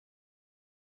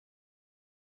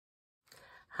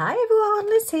Hi everyone,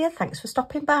 Liz here, thanks for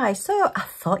stopping by. So I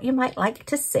thought you might like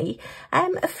to see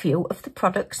a few of the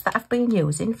products that I've been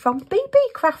using from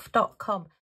Beebeecraft.com.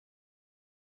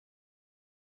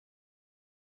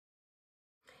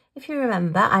 If you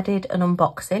remember, I did an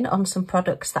unboxing on some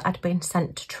products that I'd been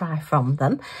sent to try from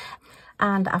them.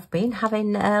 And I've been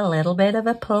having a little bit of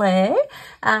a play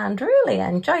and really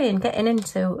enjoying getting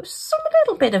into some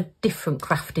little bit of different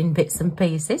crafting bits and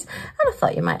pieces. And I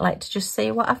thought you might like to just see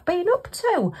what I've been up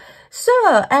to. So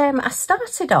I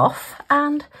started off,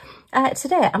 and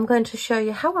today I'm going to show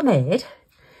you how I made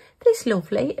this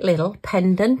lovely little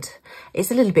pendant. It's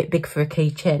a little bit big for a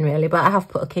keychain really, but I have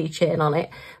put a keychain on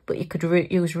it, but you could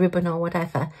use ribbon or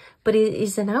whatever. But it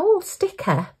is an owl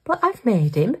sticker, but I've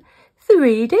made him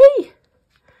 3D.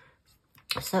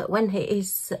 So when he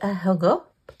is hung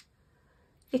up,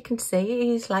 you can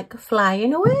see he's like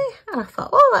flying away. And I thought,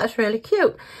 oh, that's really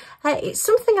cute. It's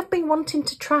something I've been wanting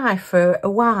to try for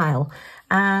a while.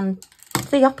 And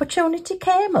the opportunity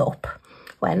came up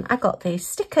when I got these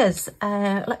stickers.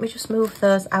 Let me just move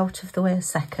those out of the way a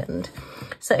second.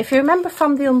 So if you remember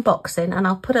from the unboxing, and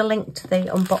I'll put a link to the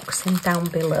unboxing down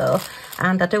below,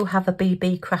 and I do have a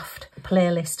Beebeecraft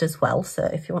playlist as well, so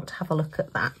if you want to have a look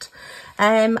at that.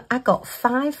 I got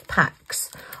 5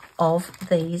 packs of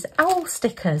these owl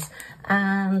stickers,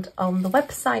 and on the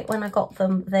website when I got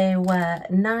them they were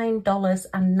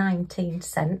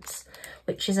 $9.19,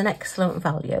 which is an excellent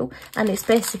value. And it's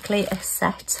basically a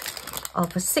set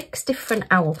of 6 different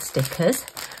owl stickers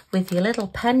with your little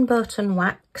pen button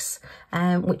wax,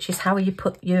 which is how you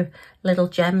put your little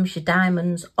gems, your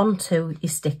diamonds onto your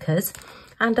stickers,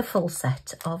 and a full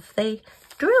set of the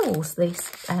drills, these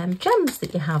gems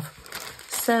that you have.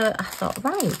 So I thought,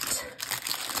 right,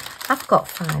 I've got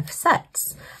 5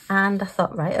 sets, and I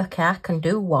thought, right, okay, I can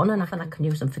do one, and I can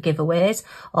use them for giveaways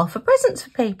or for presents for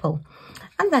people.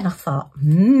 And then I thought,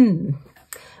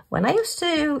 when I used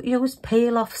to use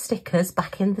peel-off stickers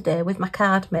back in the day with my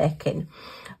card making,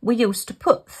 we used to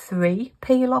put 3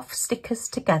 peel-off stickers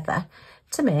together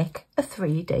to make a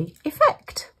 3D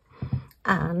effect.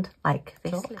 And like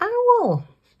this owl.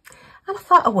 And I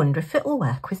thought, I wonder if it'll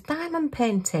work with diamond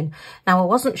painting. Now, I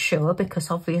wasn't sure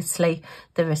because obviously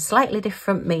they're a slightly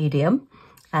different medium.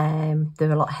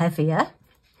 They're a lot heavier.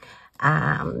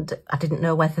 And I didn't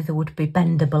know whether they would be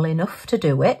bendable enough to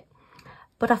do it.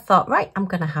 But I thought, right, I'm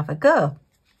going to have a go.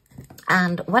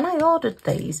 And when I ordered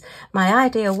these, my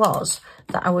idea was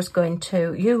that I was going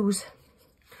to use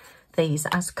these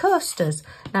as coasters.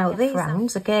 Now these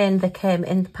rounds, again, they came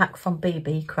in the pack from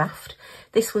Beebeecraft.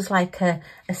 This was like a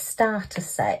starter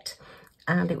set,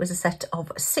 and it was a set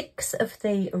of 6 of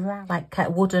the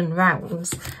wooden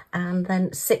rounds, and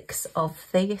then 6 of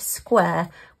the square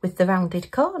with the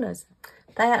rounded corners.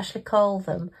 They actually call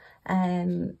them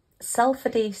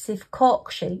self-adhesive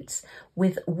cork sheets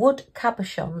with wood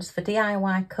cabochons for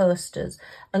DIY coasters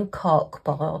and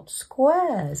corkboard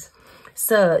squares.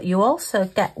 So you also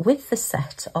get, with the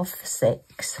set of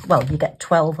 6, well, you get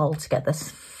 12 altogether,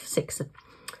 6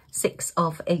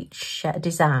 of each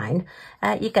design.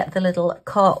 You get the little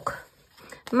cork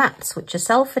mats, which are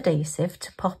self-adhesive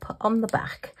to pop on the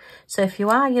back. So if you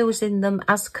are using them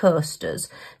as coasters,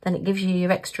 then it gives you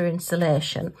your extra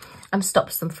insulation and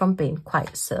stops them from being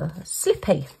quite so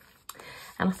slippy.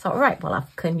 And I thought, right, well, I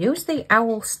can use the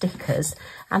owl stickers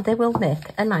and they will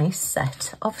make a nice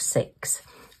set of 6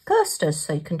 coasters.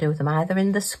 So you can do them either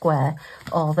in the square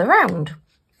or the round.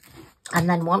 And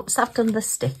then once I've done the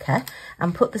sticker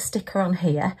and put the sticker on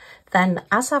here, then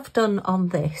as I've done on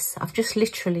this, I've just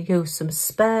literally used some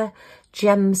spare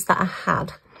gems that I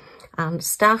had and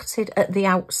started at the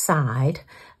outside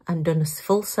and done a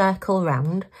full circle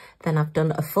round. Then I've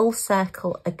done a full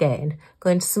circle again,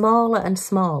 going smaller and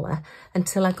smaller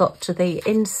until I got to the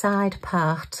inside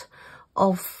part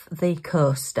of the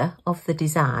coaster, of the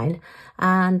design.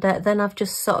 And then I've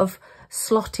just sort of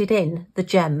slotted in the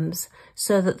gems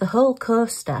so that the whole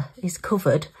coaster is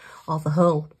covered, or the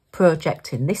whole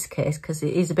project in this case, because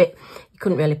it is a bit, you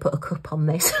couldn't really put a cup on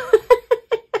this.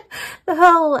 The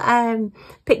whole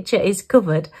picture is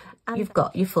covered, and you've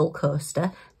got your full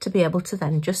coaster to be able to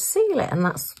then just seal it. And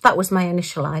that was my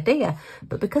initial idea.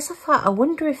 But because I thought, I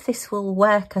wonder if this will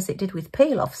work as it did with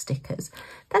peel-off stickers,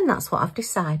 then that's what I've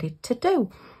decided to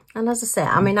do. And as I say,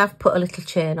 I mean, I've put a little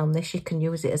chain on this. You can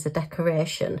use it as a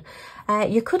decoration.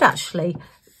 You could actually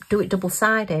do it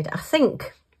double-sided. I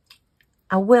think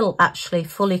I will actually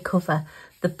fully cover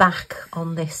the back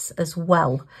on this as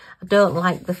well. I don't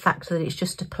like the fact that it's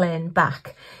just a plain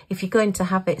back. If you're going to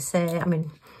have it, say, I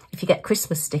mean, if you get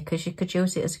Christmas stickers, you could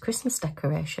use it as a Christmas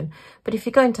decoration. But if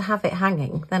you're going to have it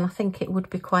hanging, then I think it would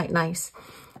be quite nice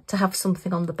to have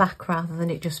something on the back rather than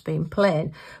it just being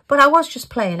plain. But I was just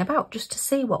playing about just to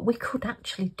see what we could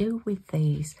actually do with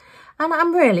these. And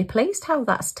I'm really pleased how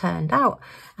that's turned out.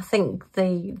 I think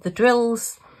the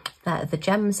drills, the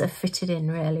gems have fitted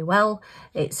in really well.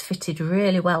 It's fitted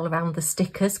really well around the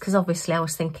stickers, because obviously I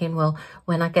was thinking, well,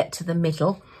 when I get to the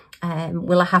middle,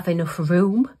 will I have enough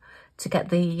room to get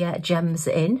the gems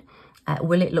in?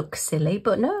 Will it look silly?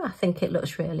 But no, I think it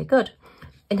looks really good.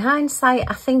 In hindsight,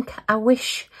 I think I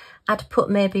wish I'd put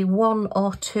maybe 1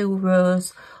 or 2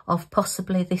 rows of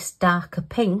possibly this darker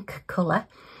pink colour,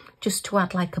 just to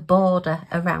add like a border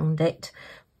around it.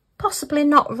 Possibly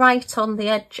not right on the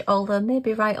edge, although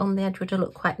maybe right on the edge would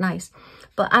look quite nice.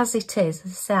 But as it is,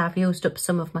 as I say, I've used up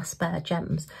some of my spare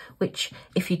gems, which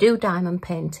if you do diamond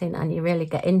painting and you really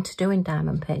get into doing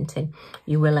diamond painting,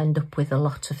 you will end up with a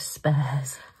lot of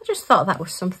spares. I just thought that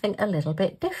was something a little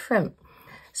bit different.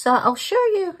 So I'll show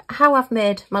you how I've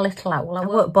made my little owl. I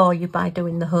won't bore you by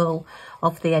doing the whole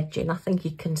of the edging. I think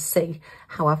you can see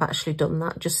how I've actually done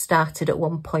that. Just started at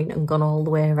one point and gone all the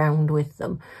way around with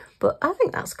them. But I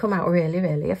think that's come out really,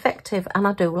 really effective. And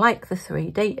I do like the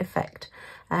 3D effect.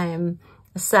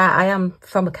 So I am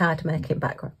from a card making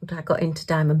background. I got into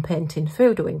diamond painting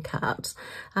through doing cards.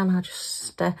 And I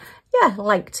just, yeah,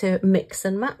 like to mix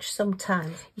and match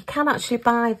sometimes. You can actually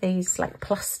buy these like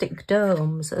plastic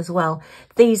domes as well.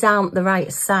 These aren't the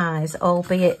right size,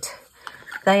 albeit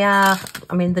they are,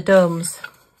 I mean, the domes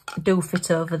do fit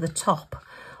over the top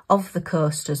of the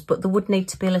coasters, but they would need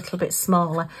to be a little bit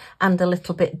smaller and a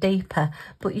little bit deeper.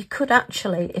 But you could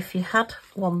actually, if you had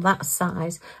one that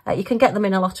size, you can get them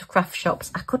in a lot of craft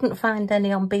shops. I couldn't find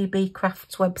any on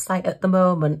Beebeecraft's website at the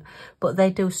moment, but they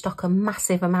do stock a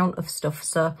massive amount of stuff,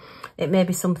 so it may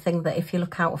be something that if you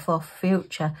look out for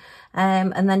future.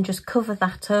 And then just cover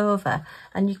that over,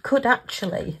 and you could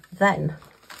actually then,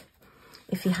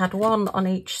 if you had one on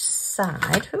each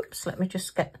side, oops, let me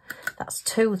just get, that's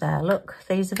 2 there, look.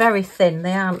 These are very thin,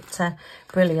 they aren't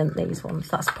brilliant, these ones.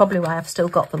 That's probably why I've still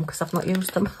got them, because I've not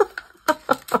used them.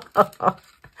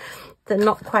 They're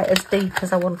not quite as deep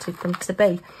as I wanted them to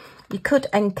be. You could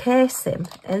encase him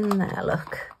in there,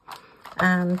 look,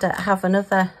 and have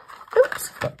another, oops,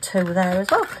 I've got 2 there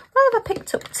as well. Why have I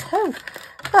picked up 2?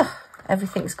 Oh,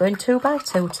 everything's going 2 by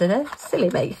 2 today, silly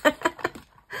me.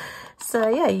 So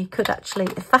yeah, you could actually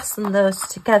fasten those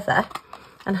together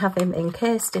and have him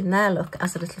encased in there, look,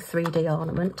 as a little 3D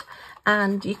ornament.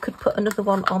 And you could put another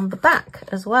one on the back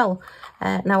as well.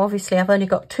 Now, obviously, I've only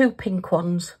got 2 pink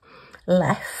ones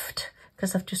left,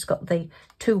 because I've just got the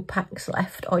 2 packs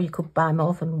left, or you could buy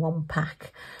more than 1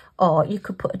 pack. Or you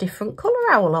could put a different colour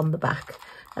owl on the back,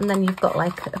 and then you've got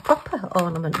like a proper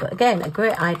ornament. But again, a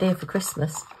great idea for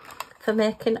Christmas for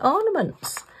making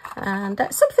ornaments. And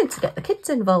something to get the kids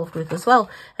involved with as well.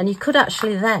 And you could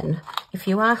actually then, if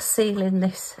you are sealing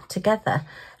this together,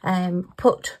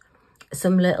 put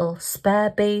some little spare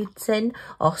beads in,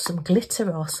 or some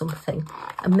glitter or something,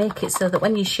 and make it so that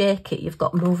when you shake it, you've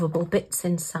got movable bits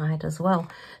inside as well.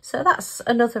 So that's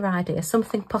another idea,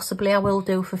 something possibly I will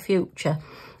do for future.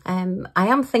 I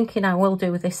am thinking I will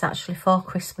do this actually for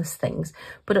Christmas things,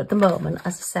 but at the moment,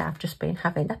 as I say, I've just been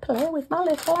having a play with my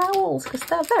little owls, because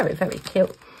they're very, very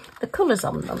cute. The colours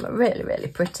on them are really, really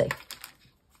pretty.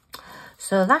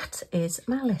 So that is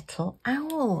my little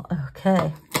owl.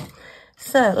 Okay,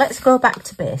 so let's go back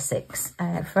to basics.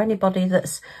 For anybody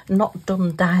that's not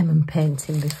done diamond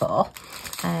painting before,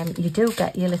 you do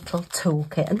get your little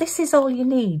toolkit, and this is all you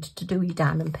need to do your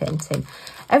diamond painting.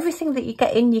 Everything that you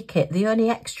get in your kit, the only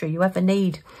extra you ever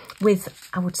need with,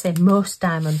 I would say, most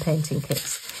diamond painting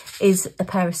kits, is a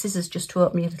pair of scissors just to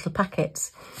open your little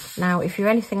packets. Now, if you're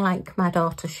anything like my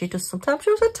daughter, she does sometimes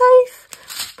use her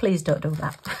teeth. Please don't do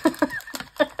that.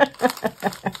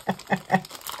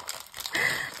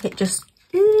 It just,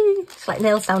 it's like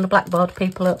nails down a blackboard,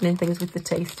 people opening things with the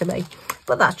teeth to me.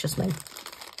 But that's just me.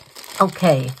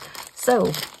 Okay,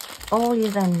 so all you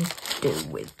then do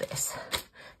with this,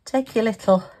 take your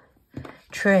little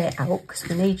tray out, because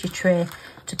we need your tray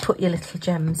to put your little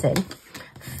gems in.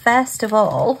 First of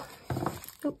all,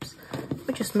 oops,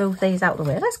 we just move these out of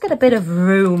the way. Let's get a bit of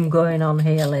room going on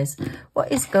here, Liz.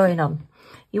 What is going on?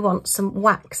 You want some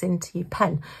wax into your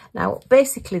pen. Now,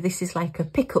 basically, this is like a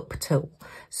pickup tool.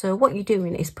 So what you're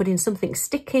doing is putting something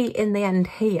sticky in the end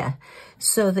here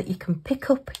so that you can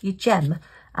pick up your gem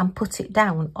and put it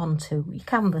down onto your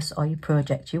canvas or your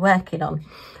project you're working on.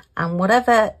 And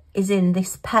whatever is in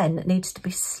this pen needs to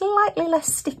be slightly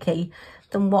less sticky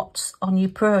than what's on your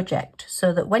project,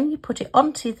 so that when you put it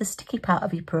onto the sticky part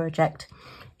of your project,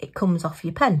 it comes off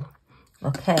your pen.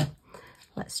 Okay,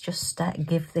 let's just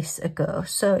give this a go.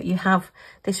 So you have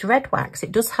this red wax.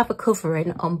 It does have a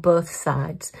covering on both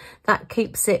sides. That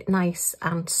keeps it nice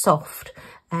and soft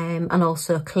and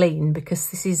also clean, because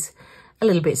this is a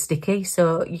little bit sticky,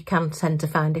 so you can tend to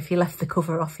find if you left the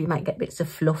cover off you might get bits of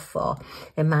fluff, or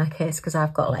in my case, because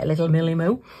I've got like a little millie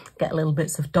moo, get little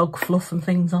bits of dog fluff and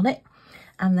things on it.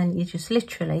 And then you just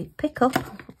literally pick up,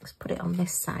 let's put it on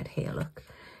this side here, look,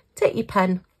 take your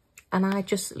pen and I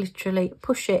just literally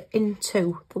push it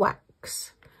into the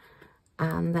wax,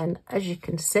 and then as you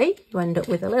can see you end up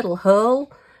with a little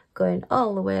hole going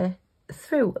all the way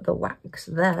through the wax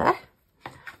there.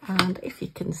 And if you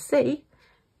can see,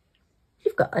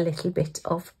 you've got a little bit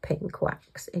of pink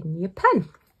wax in your pen.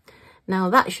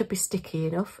 Now that should be sticky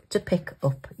enough to pick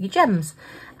up your gems.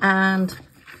 And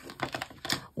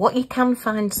what you can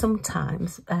find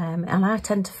sometimes, and I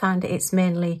tend to find it's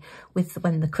mainly with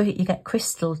when you get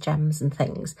crystal gems and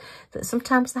things, that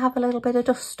sometimes they have a little bit of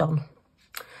dust on.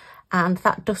 And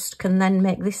that dust can then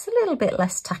make this a little bit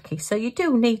less tacky. So you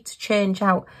do need to change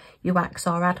out your wax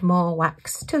or add more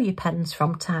wax to your pens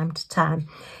from time to time.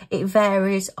 It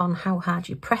varies on how hard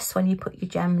you press when you put your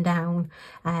gem down,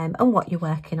 and what you're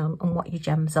working on and what your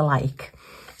gems are like.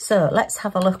 So let's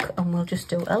have a look, and we'll just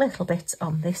do a little bit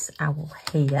on this owl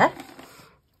here.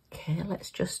 Okay, let's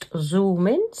just zoom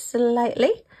in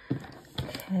slightly.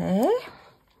 Okay.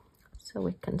 So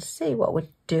we can see what we're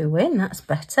doing, that's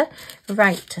better.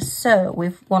 Right, so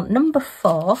we want number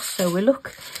 4. So we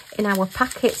look in our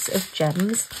packets of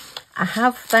gems. I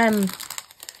have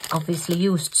obviously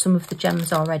used some of the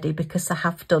gems already, because I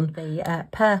have done the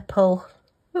purple,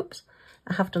 oops,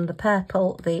 I have done the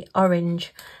purple, the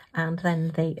orange, and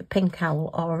then the pink owl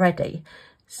already.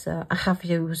 So I have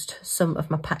used some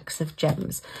of my packs of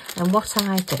gems. And what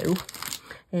I do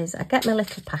is I get my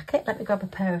little packet. Let me grab a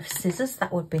pair of scissors,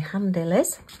 that would be handy,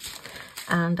 Liz.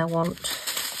 And I want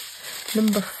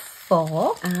number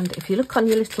 4. And if you look on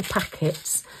your little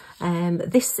packets,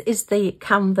 this is the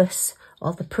canvas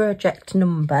or the project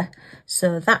number.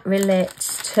 So that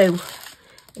relates to,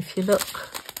 if you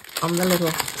look on the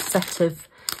little set of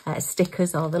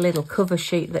stickers or the little cover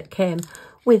sheet that came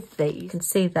with these, you can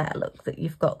see there, look, that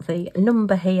you've got the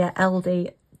number here,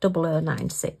 LD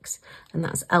 0096, and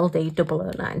that's LD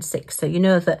 0096. So you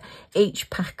know that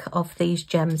each pack of these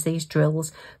gems, these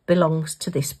drills, belongs to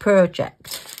this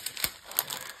project.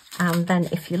 And then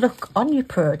if you look on your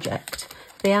project,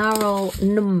 they are all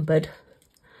numbered,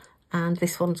 and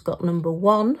this one's got number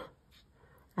 1,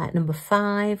 number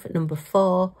 5, number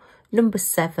 4, number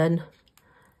 7,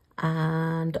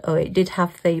 and oh, it did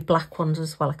have the black ones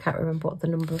as well. I can't remember what the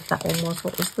number of that one was.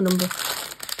 What was the number?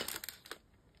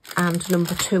 And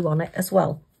number 2 on it as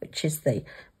well, which is the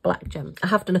black gem. I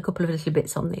have done a couple of little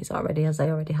bits on these already, as I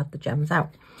already had the gems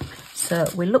out. So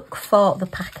we look for the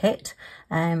packet,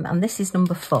 and this is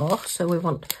number 4. So we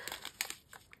want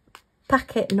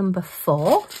packet number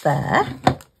 4 there.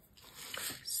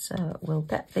 So we'll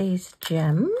get these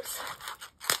gems.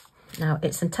 Now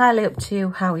it's entirely up to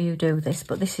you how you do this,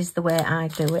 but this is the way I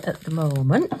do it at the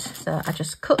moment. So I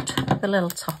just cut the little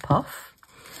top off,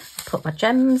 put my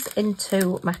gems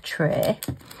into my tray,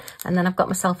 and then I've got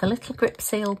myself a little grip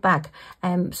seal bag.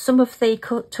 Some of the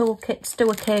toolkits do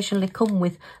occasionally come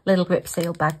with little grip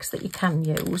seal bags that you can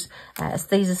use. As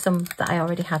these are some that I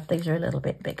already had. These are a little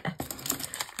bit bigger.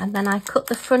 And then I cut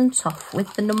the front off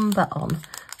with the number on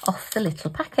off the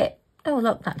little packet. Oh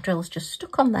look, that drill's just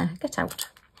stuck on there. Get out.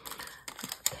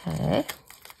 Okay.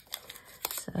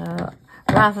 So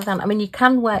rather than, I mean, you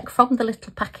can work from the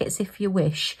little packets if you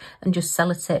wish and just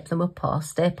sellotape them up or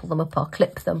staple them up or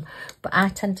clip them, but I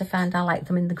tend to find I like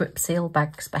them in the grip seal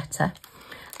bags better.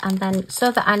 And then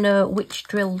so that I know which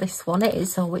drill this one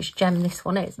is or which gem this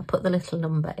one is, I put the little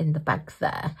number in the bag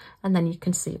there, and then you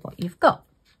can see what you've got.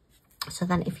 So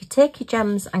then if you take your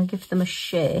gems and give them a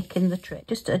shake in the tray,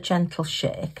 just a gentle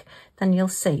shake, then you'll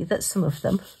see that some of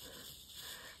them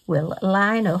will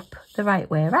line up the right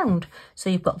way around.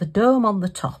 So you've got the dome on the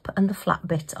top and the flat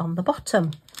bit on the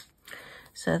bottom.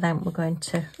 So then we're going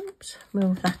to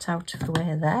move that out of the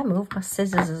way there, move my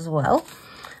scissors as well.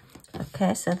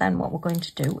 Okay, so then what we're going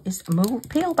to do is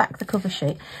peel back the cover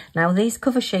sheet. Now these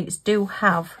cover sheets do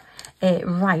have a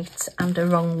right and a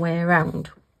wrong way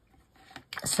around.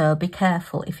 So be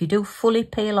careful. If you do fully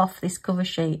peel off this cover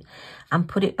sheet and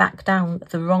put it back down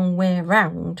the wrong way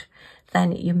around,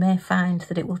 then you may find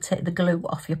that it will take the glue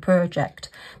off your project,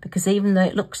 because even though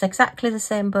it looks exactly the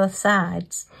same both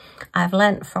sides, I've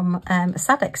learnt from a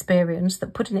sad experience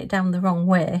that putting it down the wrong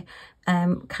way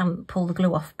can pull the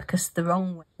glue off, because the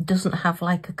wrong way doesn't have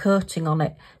like a coating on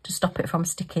it to stop it from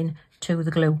sticking to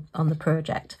the glue on the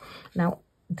project. Now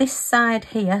this side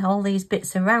here, all these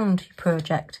bits around your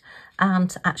project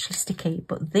aren't actually sticky,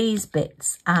 but these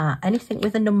bits are. Anything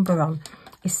with a number on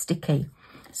is sticky.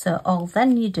 So all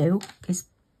then you do is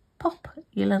pop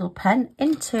your little pen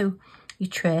into your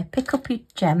tray, pick up your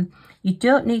gem. You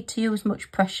don't need to use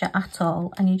much pressure at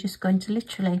all, and you're just going to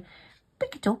literally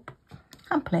pick it up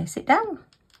and place it down.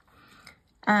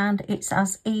 And it's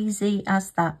as easy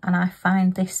as that. And I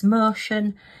find this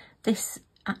motion, this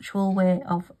actual way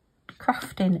of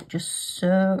crafting, just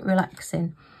so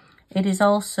relaxing. It is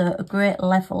also a great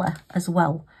leveler as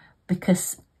well,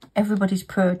 because everybody's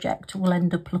project will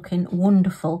end up looking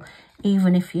wonderful,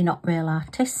 even if you're not real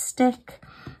artistic,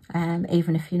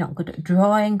 even if you're not good at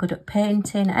drawing, good at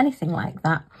painting, anything like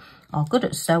that, or good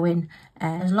at sewing.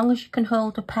 As long as you can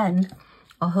hold a pen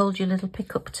or hold your little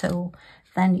pickup tool,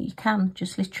 then you can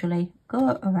just literally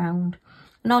go around,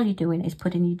 and all you're doing is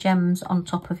putting your gems on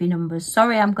top of your numbers.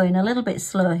 Sorry, I'm going a little bit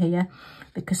slow here,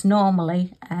 because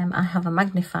normally I have a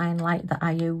magnifying light that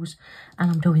I use,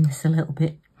 and I'm doing this a little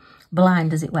bit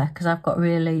blind, as it were, because I've got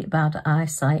really bad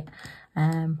eyesight.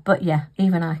 But yeah,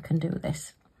 even I can do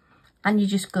this. And you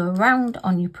just go around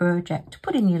on your project,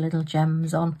 putting your little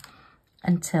gems on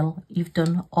until you've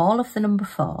done all of the number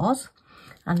 4s.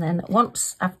 And then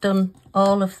once I've done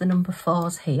all of the number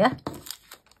 4s here,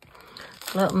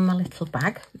 I'll open my little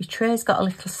bag. Your tray's got a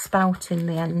little spout in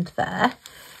the end there,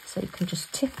 so you can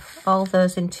just tip all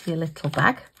those into your little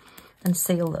bag and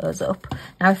seal those up.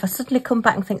 Now, if I suddenly come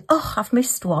back and think, oh, I've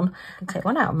missed one, I take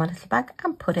one out of my little bag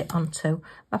and put it onto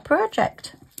my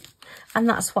project. And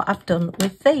that's what I've done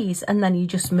with these. And then you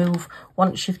just move,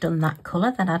 once you've done that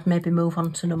colour, then I'd maybe move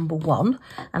on to number 1,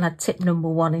 and I'd tip number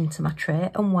 1 into my tray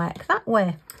and work that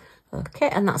way. Okay,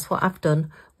 and that's what I've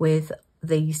done with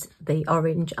these, the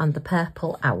orange and the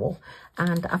purple owl.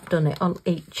 And I've done it on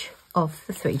each of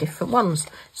the 3 different ones,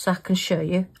 so I can show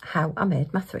you how I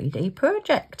made my 3D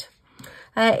project.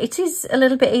 It is a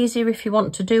little bit easier if you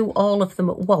want to do all of them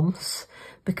at once,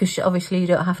 because obviously you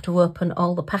don't have to open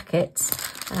all the packets.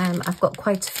 I've got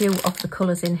quite a few of the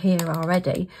colours in here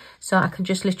already, so I can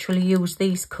just literally use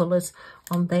these colours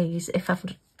on these. If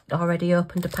I've already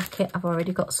opened a packet, I've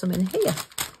already got some in here.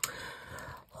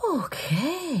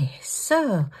 Okay,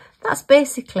 so that's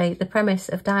basically the premise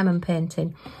of diamond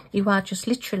painting. You are just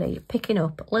literally picking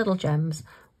up little gems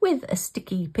with a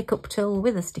sticky pickup tool,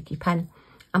 with a sticky pen,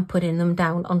 and putting them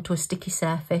down onto a sticky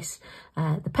surface.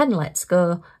 The pen lets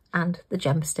go and the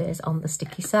gem stays on the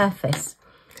sticky surface.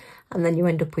 And then you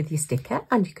end up with your sticker,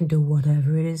 and you can do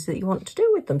whatever it is that you want to do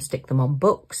with them. Stick them on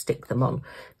books, stick them on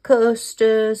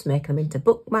coasters, make them into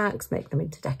bookmarks, make them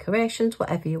into decorations,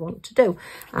 whatever you want to do.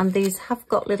 And these have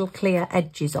got little clear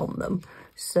edges on them,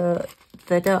 so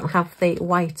they don't have the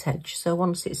white edge. So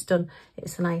once it's done,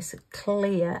 it's a nice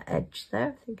clear edge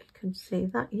there. I think you can see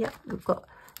that. Yeah, we've got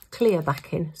clear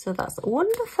backing, so that's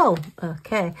wonderful.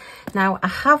 Okay, now I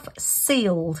have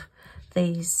sealed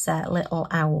these little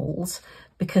owls,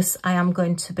 because I am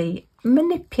going to be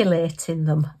manipulating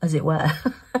them, as it were,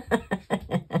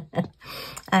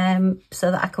 so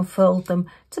that I can fold them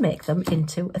to make them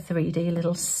into a 3D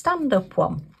little stand-up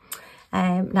one.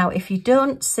 Now, if you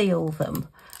don't seal them,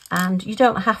 and you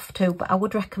don't have to, but I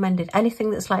would recommend it, anything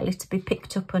that's likely to be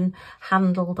picked up and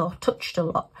handled or touched a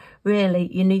lot,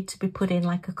 really, you need to be putting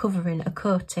like a covering, a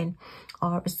coating,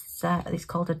 or it's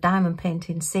called a diamond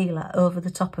painting sealer over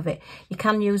the top of it. You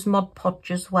can use Mod Podge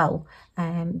as well.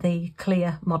 The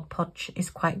clear Mod Podge is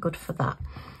quite good for that,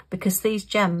 because these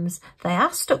gems, they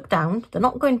are stuck down. They're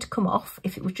not going to come off.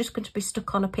 If it was just going to be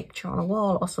stuck on a picture on a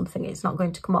wall or something, it's not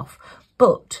going to come off,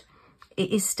 but it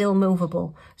is still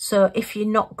movable. So if you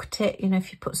knocked it, you know,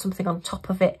 if you put something on top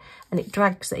of it and it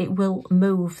drags, it will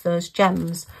move those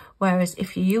gems. Whereas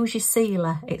if you use your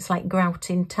sealer, it's like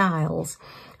grouting tiles,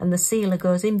 and the sealer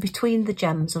goes in between the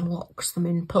gems and locks them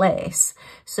in place.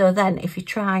 So then if you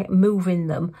try moving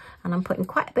them, and I'm putting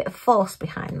quite a bit of force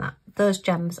behind that, those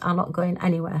gems are not going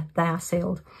anywhere. They are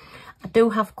sealed. I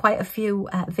do have quite a few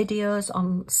videos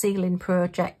on sealing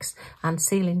projects and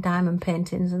sealing diamond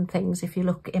paintings and things. If you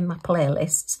look in my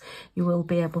playlists, you will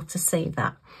be able to see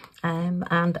that.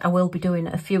 And I will be doing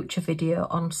a future video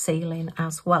on sealing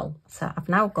as well. So I've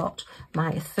now got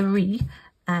my 3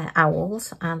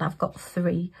 owls, and I've got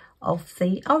 3 of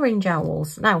the orange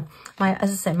owls. Now, as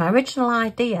I say, my original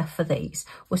idea for these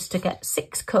was to get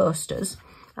 6 coasters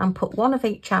and put 1 of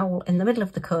each owl in the middle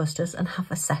of the coasters and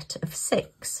have a set of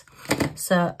 6.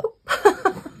 So,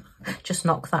 just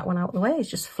knock that one out of the way. It's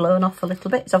just flown off a little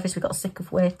bit. It's obviously got sick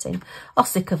of waiting or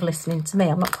sick of listening to me.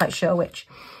 I'm not quite sure which.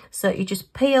 So you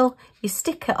just peel your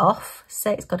sticker off,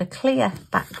 say it's got a clear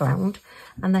background,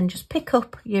 and then just pick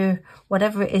up your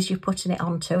whatever it is you're putting it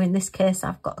onto. In this case,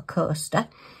 I've got a coaster.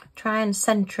 Try and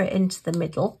centre it into the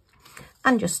middle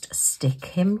and just stick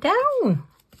him down.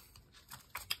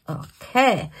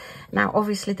 Okay, now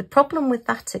obviously the problem with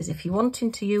that is if you're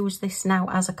wanting to use this now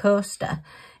as a coaster,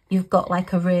 you've got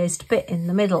like a raised bit in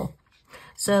the middle.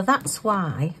 So that's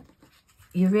why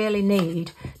you really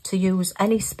need to use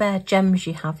any spare gems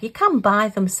you have. You can buy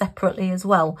them separately as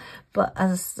well, but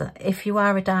as if you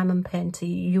are a diamond painter,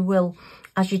 you will,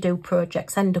 as you do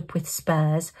projects, end up with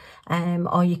spares,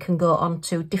 or you can go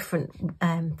onto different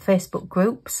Facebook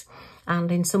groups,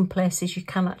 and in some places you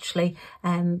can actually,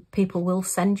 people will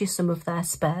send you some of their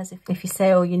spares. If you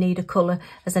say, oh, you need a colour,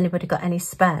 has anybody got any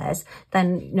spares,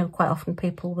 then, you know, quite often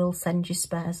people will send you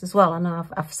spares as well. I know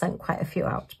I've sent quite a few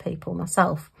out to people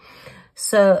myself.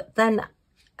 So then,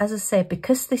 as I say,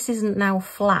 because this isn't now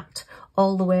flat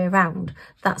all the way around,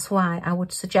 that's why I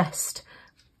would suggest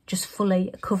just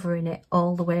fully covering it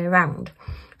all the way around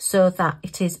so that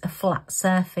it is a flat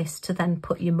surface to then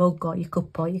put your mug or your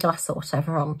cup or your glass or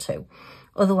whatever onto.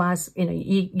 Otherwise, you know,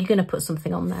 you're going to put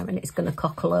something on there and it's going to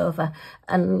cockle over.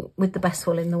 And with the best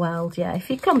will in the world, yeah, if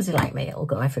you're clumsy like me, it'll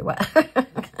go everywhere.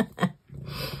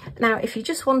 Now, if you're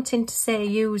just wanting to, say,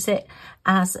 use it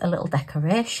as a little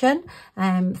decoration,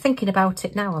 thinking about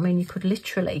it now, I mean, you could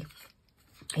literally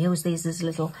use these as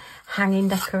little hanging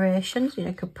decorations. You know,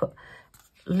 you could put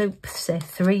loop, say,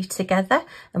 3 together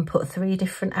and put 3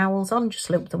 different owls on.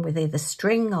 Just loop them with either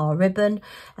string or ribbon,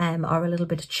 or a little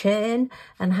bit of chain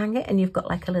and hang it, and you've got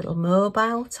like a little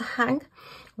mobile to hang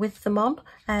with them on.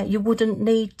 You wouldn't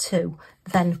need to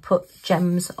then put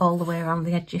gems all the way around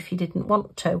the edge if you didn't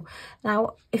want to.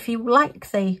 Now, if you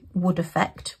like the wood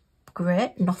effect,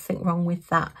 great, nothing wrong with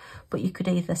that, but you could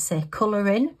either, say, colour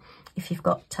in if you've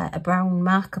got a brown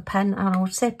marker pen, and I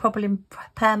would say probably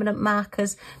permanent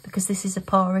markers, because this is a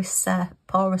porous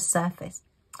surface,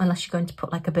 unless you're going to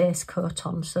put like a base coat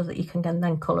on so that you can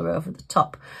then colour over the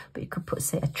top. But you could put,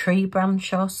 say, a tree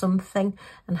branch or something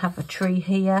and have a tree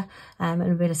here, and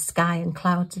a bit of sky and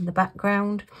clouds in the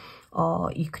background.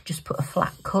 Or you could just put a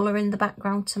flat colour in the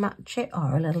background to match it,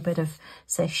 or a little bit of,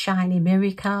 say, shiny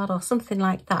mirror card or something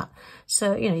like that.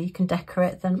 So, you know, you can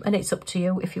decorate them, and it's up to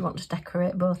you if you want to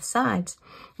decorate both sides.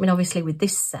 I mean, obviously with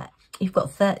this set, you've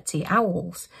got 30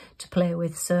 owls to play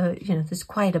with, so, you know, there's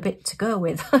quite a bit to go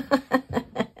with.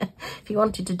 If you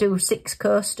wanted to do 6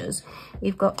 coasters,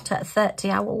 you've got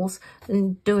 30 owls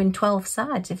and doing 12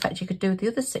 sides. In fact, you could do the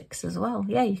other 6 as well.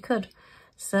 Yeah, you could.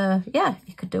 So, yeah,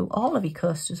 you could do all of your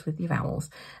coasters with your owls.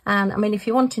 And, I mean, if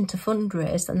you're wanting to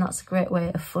fundraise, then that's a great way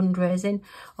of fundraising,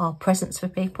 or presents for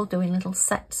people, doing little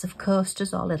sets of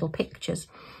coasters or little pictures.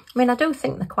 I mean, I do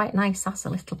think they're quite nice as a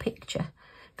little picture,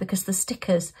 because the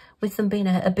stickers, with them being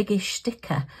a biggish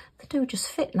sticker, they do just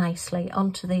fit nicely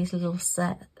onto these little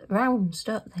rounds,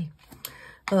 don't they?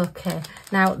 Okay,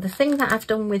 now the thing that I've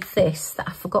done with this that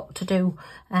I forgot to do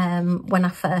when I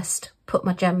first put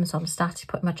my gems on, started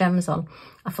putting my gems on,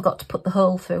 I forgot to put the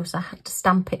hole through, so I had to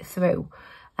stamp it through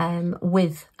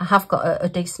I have got a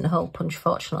decent hole punch,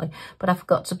 fortunately, but I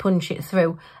forgot to punch it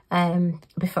through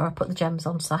before I put the gems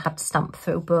on, so I had to stamp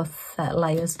through both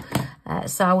layers.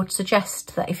 So I would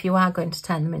suggest that if you are going to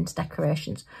turn them into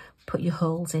decorations, put your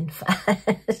holes in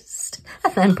first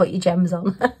and then put your gems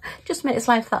on. Just makes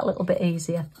life that little bit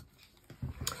easier.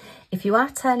 If you are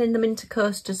turning them into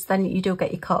coasters, then you do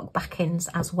get your cork back-ins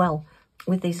as well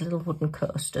with these little wooden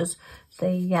coasters.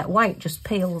 The white just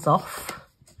peels off,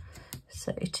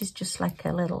 so it is just like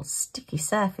a little sticky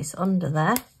surface under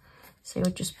there. So you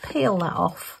would just peel that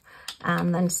off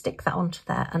and then stick that onto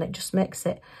there, and it just makes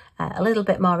it a little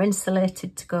bit more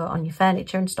insulated to go on your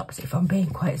furniture and stops it from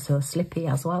being quite so slippy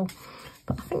as well.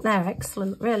 But I think they're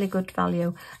excellent, really good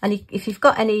value. And if you've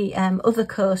got any other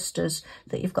coasters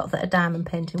that you've got that are diamond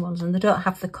painting ones and they don't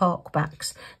have the cork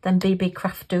backs, then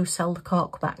Beebeecraft do sell the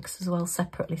cork backs as well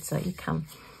separately, so you can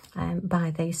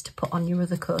buy these to put on your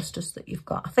other coasters that you've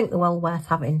got. I think they're well worth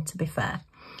having, to be fair.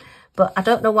 But I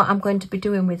don't know what I'm going to be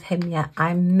doing with him yet.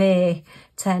 I may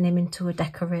turn him into a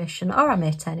decoration, or I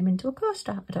may turn him into a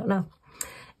coaster. I don't know.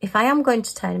 If I am going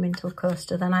to turn him into a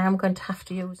coaster, then I am going to have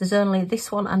to use... There's only this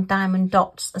one and Diamond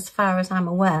Dots, as far as I'm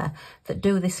aware, that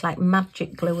do this like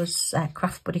magic glue, as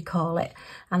Craft Buddy call it.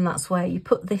 And that's where you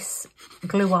put this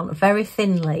glue on very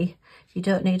thinly. You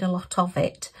don't need a lot of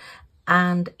it.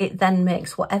 And it then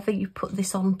makes whatever you put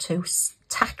this onto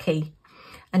tacky.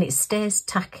 And it stays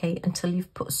tacky until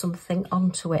you've put something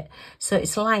onto it. So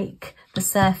it's like the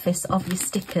surface of your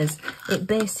stickers. It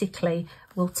basically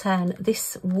will turn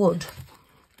this wood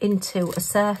into a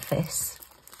surface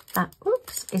that,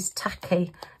 oops, is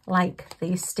tacky like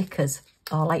these stickers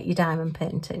or like your diamond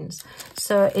paintings.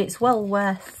 So it's well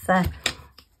worth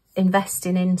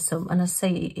investing in some, and I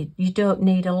say you don't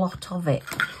need a lot of it.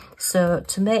 So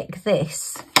to make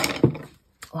this,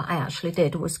 what I actually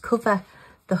did was cover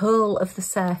the whole of the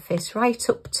surface right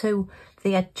up to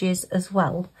the edges as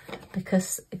well,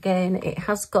 because again it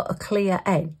has got a clear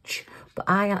edge, but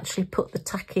I actually put the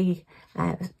tacky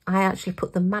I actually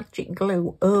put the magic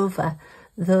glue over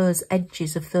those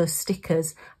edges of those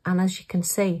stickers, and as you can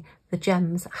see, the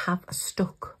gems have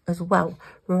stuck as well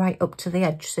right up to the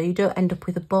edge, so you don't end up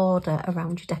with a border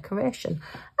around your decoration,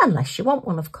 unless you want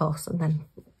one, of course, and then,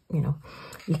 you know,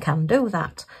 you can do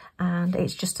that. And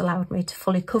it's just allowed me to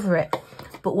fully cover it.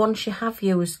 But once you have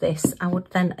used this, I would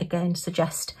then again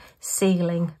suggest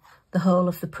sealing the whole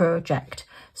of the project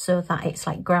so that it's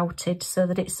like grouted, so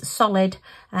that it's solid.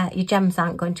 Your gems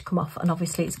aren't going to come off, and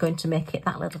obviously it's going to make it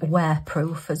that little bit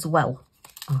wear-proof as well.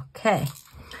 Okay,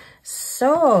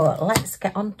 so let's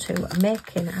get on to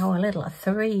making our little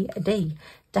 3D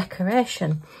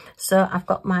decoration. So I've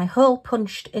got my hole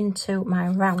punched into my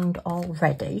round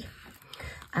already,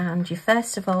 and you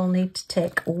first of all need to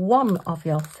take one of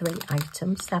your 3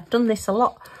 items. So I've done this a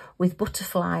lot with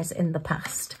butterflies in the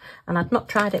past, and I've not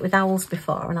tried it with owls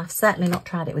before, and I've certainly not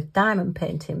tried it with diamond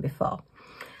painting before.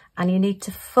 And you need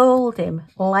to fold him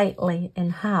lightly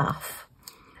in half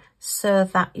so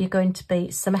that you're going to be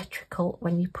symmetrical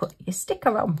when you put your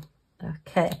sticker on.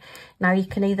 Okay, now you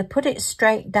can either put it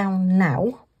straight down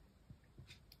now,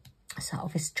 so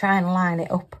obviously try and line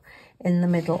it up in the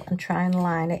middle and try and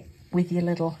line it with your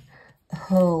little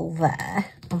hole there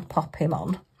and pop him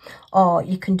on, or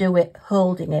you can do it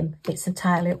holding him. It's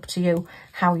entirely up to you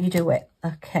how you do it.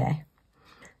 Okay,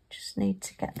 just need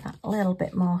to get that a little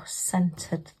bit more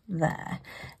centered there.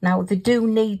 Now they do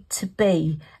need to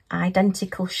be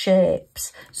identical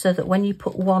shapes so that when you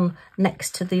put one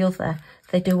next to the other,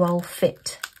 they do all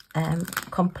fit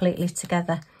completely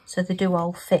together, so they do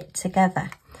all fit together.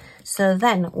 So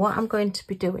then what I'm going to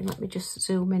be doing, let me just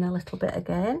zoom in a little bit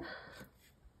again,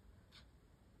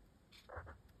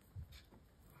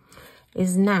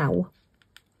 is now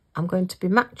I'm going to be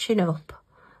matching up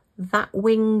that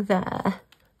wing there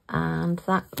and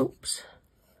that, oops,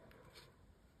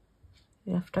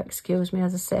 you have to excuse me,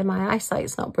 as I say, my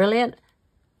eyesight's not brilliant.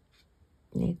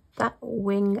 Need that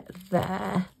wing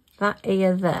there, that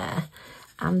ear there,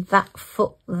 and that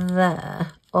foot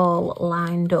there, all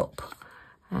lined up.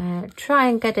 Try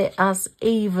and get it as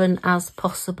even as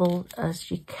possible as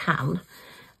you can.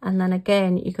 And then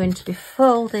again, you're going to be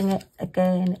folding it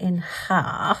again in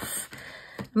half.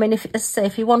 I mean, if, as I say,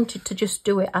 if you wanted to just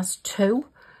do it as 2,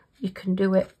 you can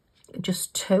do it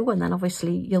just 2, and then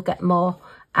obviously you'll get more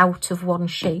out of one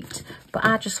sheet. But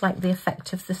I just like the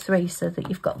effect of the 3 so that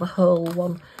you've got the whole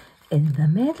one in the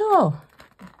middle.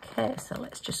 Okay, so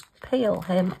let's just peel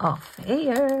him off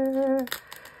here.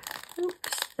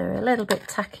 Oops, they're a little bit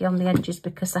tacky on the edges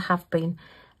because I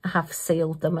have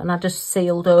sealed them, and I just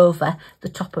sealed over the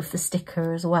top of the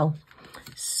sticker as well.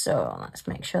 So let's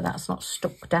make sure that's not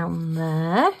stuck down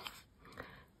there.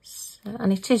 So,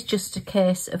 and it is just a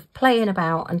case of playing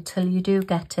about until you do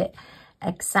get it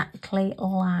exactly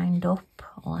lined up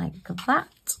like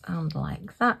that and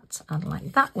like that and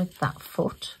like that with that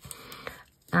foot.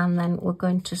 And then we're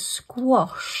going to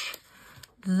squash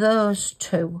those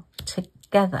 2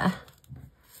 together.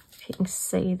 If you can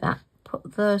see that,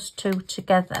 put those 2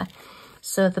 together.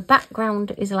 So the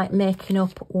background is like making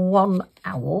up one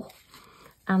owl,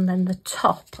 and then the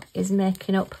top is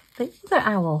making up the other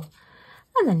owl.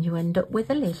 And then you end up with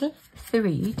a little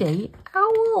 3D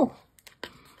owl.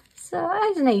 So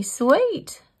isn't he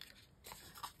sweet?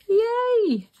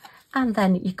 Yay! And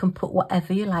then you can put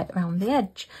whatever you like around the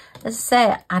edge. As I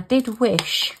say, I did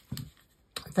wish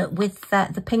that with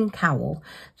the pink owl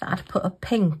that I'd put a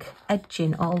pink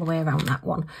edging all the way around that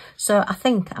one. So I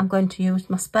think I'm going to use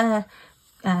my spare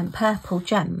purple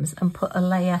gems and put a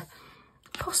layer,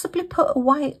 possibly put a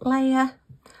white layer,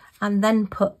 and then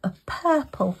put a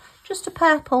purple, just a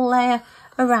purple layer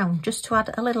around, just to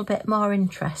add a little bit more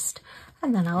interest.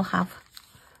 And then I'll have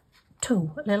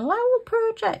 2 little owl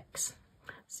projects.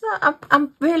 So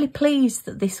I'm really pleased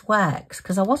that this works,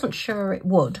 because I wasn't sure it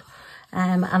would.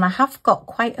 And I have got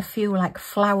quite a few like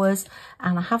flowers,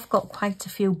 and I have got quite a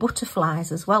few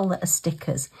butterflies as well that are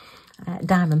stickers,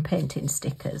 diamond painting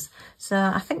stickers. So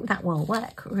I think that will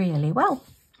work really well.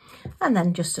 And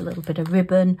then just a little bit of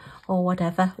ribbon or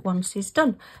whatever once he's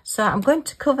done. So I'm going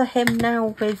to cover him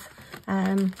now with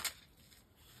the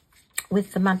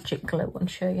magic glue and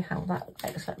show you how that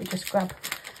works. Let me just grab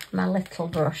my little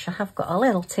brush. I have got a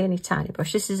little teeny tiny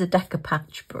brush. This is a Deca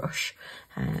Patch brush.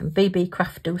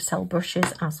 Beebeecraft do sell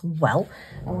brushes as well.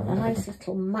 I want a nice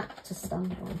little mat to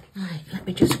stand on. Right, let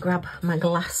me just grab my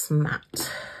glass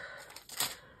mat.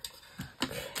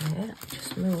 Okay, I'll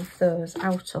just move those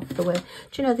out of the way.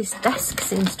 Do you know, this desk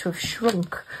seems to have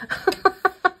shrunk.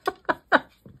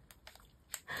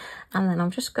 And then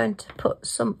I'm just going to put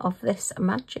some of this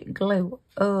magic glue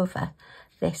over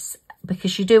this,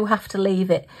 because you do have to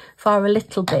leave it for a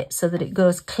little bit so that it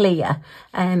goes clear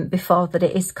before that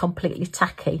it is completely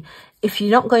tacky. If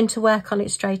you're not going to work on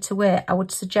it straight away, I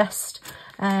would suggest,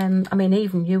 I mean,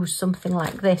 even use something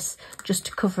like this just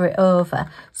to cover it over.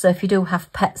 So if you do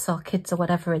have pets or kids or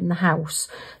whatever in the house,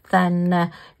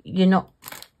 then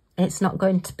it's not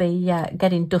going to be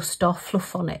getting dust or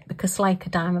fluff on it, because like a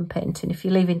diamond painting, if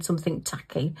you're leaving something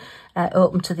tacky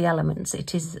open to the elements,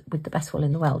 it is, with the best will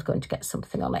in the world, going to get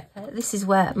something on it. This is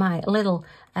where my little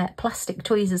plastic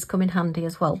tweezers come in handy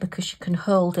as well, because you can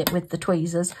hold it with the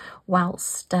tweezers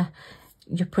whilst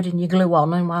you're putting your glue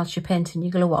on and whilst you're painting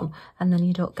your glue on, and then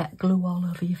you don't get glue all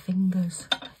over your fingers.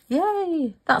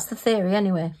 Yay! That's the theory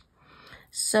anyway.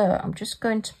 So I'm just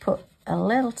going to put a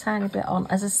little tiny bit on.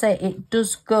 As I say, it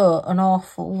does go an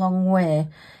awful long way,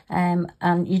 and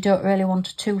you don't really want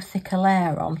a too thick a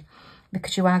layer on,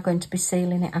 because you are going to be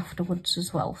sealing it afterwards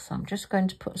as well. So I'm just going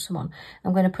to put some on.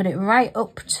 I'm going to put it right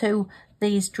up to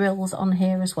these drills on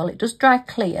here as well. It does dry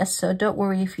clear, so don't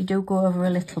worry if you do go over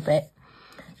a little bit.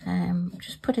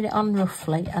 Just putting it on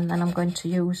roughly, and then I'm going to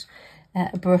use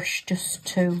a brush just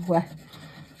to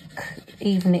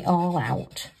even it all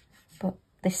out. But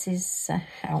this is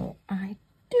how I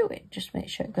do it. Just make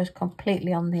sure it goes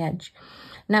completely on the edge.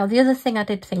 Now, the other thing I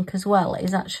did think as well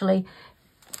is actually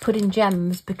putting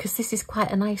gems, because this is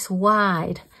quite a nice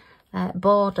wide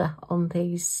border on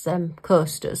these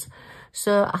coasters.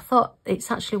 So I thought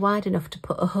it's actually wide enough to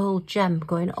put a whole gem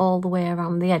going all the way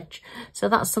around the edge. So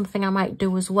that's something I might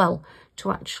do as well,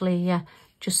 to actually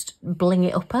just bling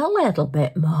it up a little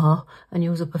bit more and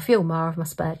use up a few more of my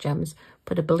spare gems.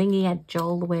 Put a blingy edge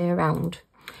all the way around.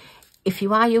 If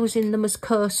you are using them as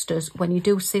coasters, when you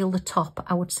do seal the top,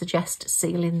 I would suggest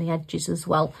sealing the edges as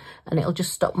well, and it'll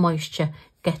just stop moisture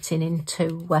getting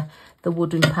into the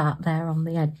wooden part there on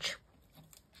the edge.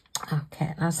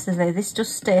 Okay, as I say, this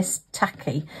just stays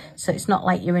tacky, so it's not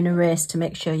like you're in a race to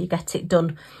make sure you get it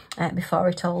done before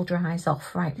it all dries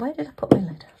off. Right, where did I put my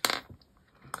lid?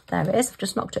 There it is, I've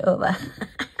just knocked it over.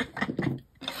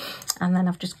 And then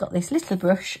I've just got this little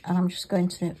brush, and I'm just going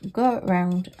to go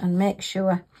around and make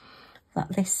sure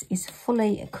that this is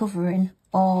fully covering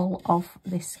all of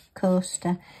this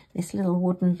coaster, this little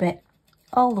wooden bit,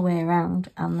 all the way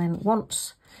around. And then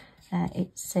once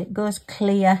it goes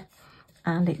clear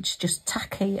and it's just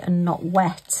tacky and not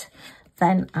wet,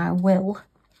 then I will,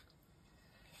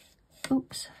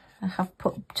 oops, I have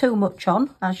put too much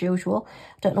on as usual.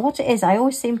 I don't know what it is, I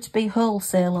always seem to be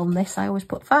wholesale on this. I always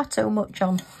put far too much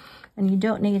on, and you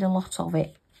don't need a lot of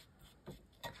it.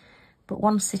 But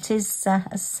once it is, as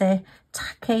I say,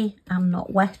 tacky and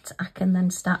not wet, I can then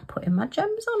start putting my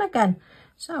gems on again.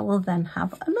 So I will then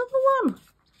have another one.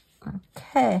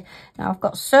 Okay, now I've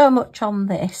got so much on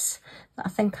this that I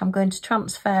think I'm going to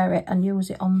transfer it and use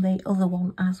it on the other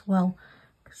one as well,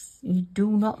 because you do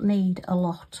not need a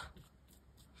lot.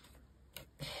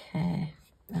 Okay,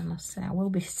 and I say I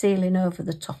will be sealing over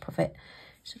the top of it,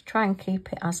 so try and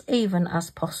keep it as even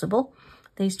as possible.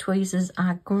 These tweezers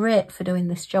are great for doing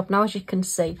this job. Now, as you can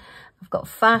see, I've got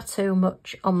far too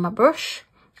much on my brush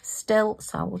still,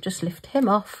 so I will just lift him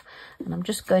off, and I'm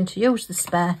just going to use the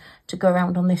spare to go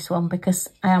around on this one, because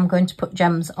I am going to put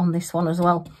gems on this one as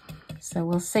well. So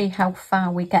we'll see how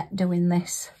far we get doing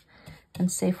this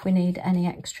and see if we need any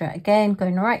extra. Again,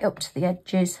 going right up to the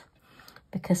edges,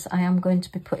 because I am going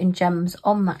to be putting gems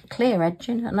on that clear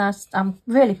edging, and I'm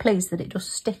really pleased that it does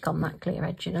stick on that clear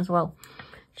edging as well.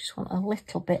 Just want a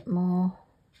little bit more.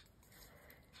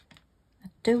 I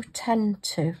do tend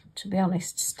to be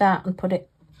honest, start and put it,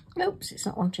 oops, it's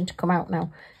not wanting to come out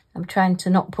now. I'm trying to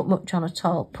not put much on at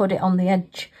all, put it on the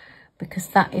edge, because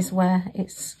that is where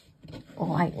it's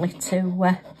likely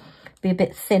to be a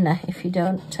bit thinner if you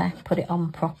don't put it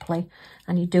on properly,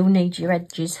 and you do need your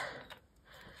edges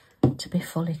to be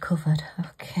fully covered.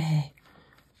 Okay,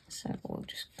 so we'll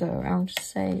just go around to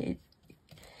say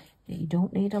you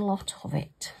don't need a lot of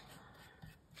it.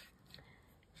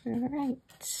 Right,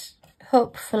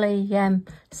 hopefully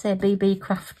say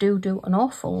Beebeecraft do an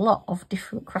awful lot of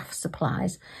different craft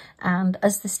supplies, and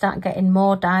as they start getting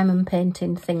more diamond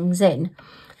painting things in,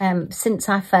 since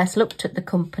I first looked at the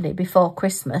company before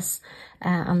Christmas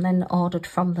and then ordered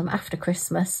from them after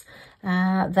Christmas,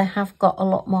 they have got a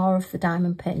lot more of the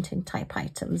diamond painting type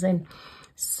items in,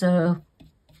 so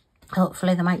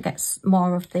hopefully they might get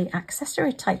more of the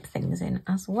accessory type things in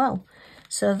as well.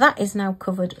 So that is now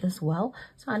covered as well.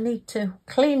 So I need to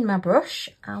clean my brush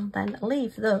and then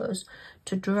leave those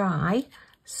to dry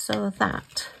so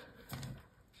that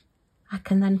I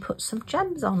can then put some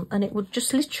gems on, and it would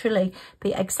just literally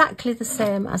be exactly the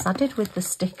same as I did with the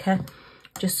sticker,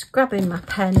 just grabbing my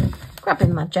pen,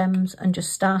 grabbing my gems and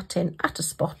just starting at a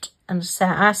spot. And so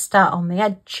I start on the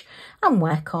edge and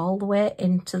work all the way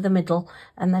into the middle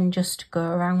and then just go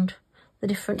around the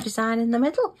different design in the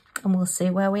middle, and we'll see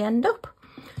where we end up.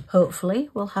 Hopefully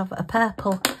we'll have a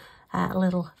purple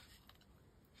little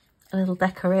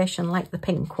decoration like the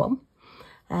pink one.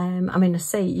 I mean, I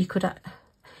say you could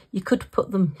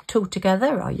put them two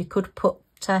together, or you could put,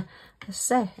 let's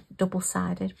say,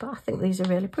 double-sided, but I think these are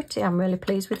really pretty. I'm really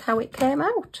pleased with how it came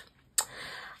out.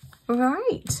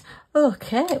 Right,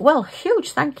 okay, well,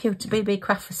 huge thank you to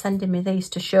Beebeecraft for sending me these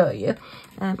to show you.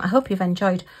 I hope you've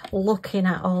enjoyed looking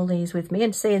at all these with me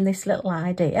and seeing this little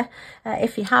idea.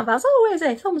 If you have, as always,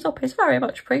 a thumbs up is very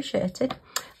much appreciated.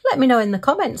 Let me know in the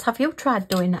comments, have you tried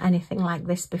doing anything like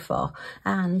this before?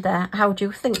 And how do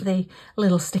you think the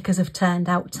little stickers have turned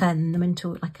out, turning them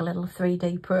into like a little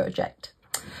 3D project?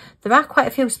 There are quite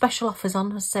a few special offers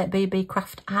on, as I say,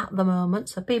 Beebeecraft at the moment,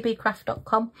 so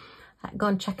beebeecraft.com. Go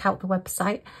and check out the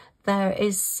website. There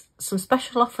is some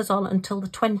special offers on until the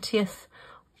 20th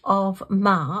of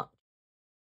March.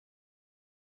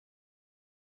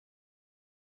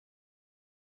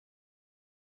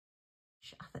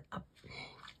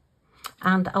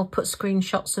 And I'll put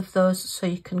screenshots of those so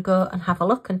you can go and have a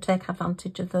look and take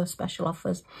advantage of those special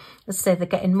offers. As I say, they're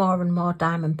getting more and more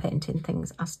diamond painting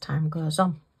things as time goes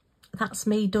on. That's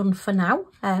me done for now.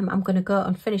 I'm going to go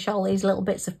and finish all these little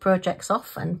bits of projects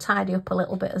off and tidy up a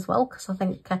little bit as well, because I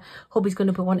think hubby's going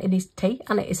to be wanting his tea,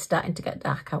 and it is starting to get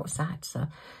dark outside. So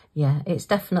yeah, it's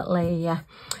definitely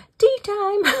tea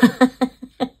time.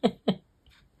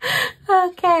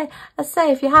 Okay, I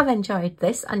say, if you have enjoyed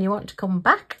this and you want to come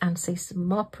back and see some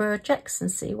more projects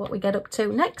and see what we get up to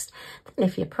next, then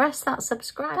if you press that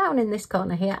subscribe down in this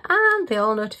corner here and the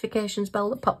all notifications bell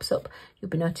that pops up, you'll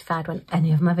be notified when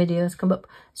any of my videos come up,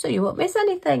 so you won't miss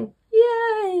anything.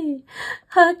 Yay!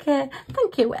 Okay,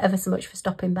 thank you ever so much for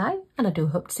stopping by, and I do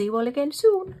hope to see you all again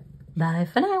soon. Bye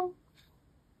for now.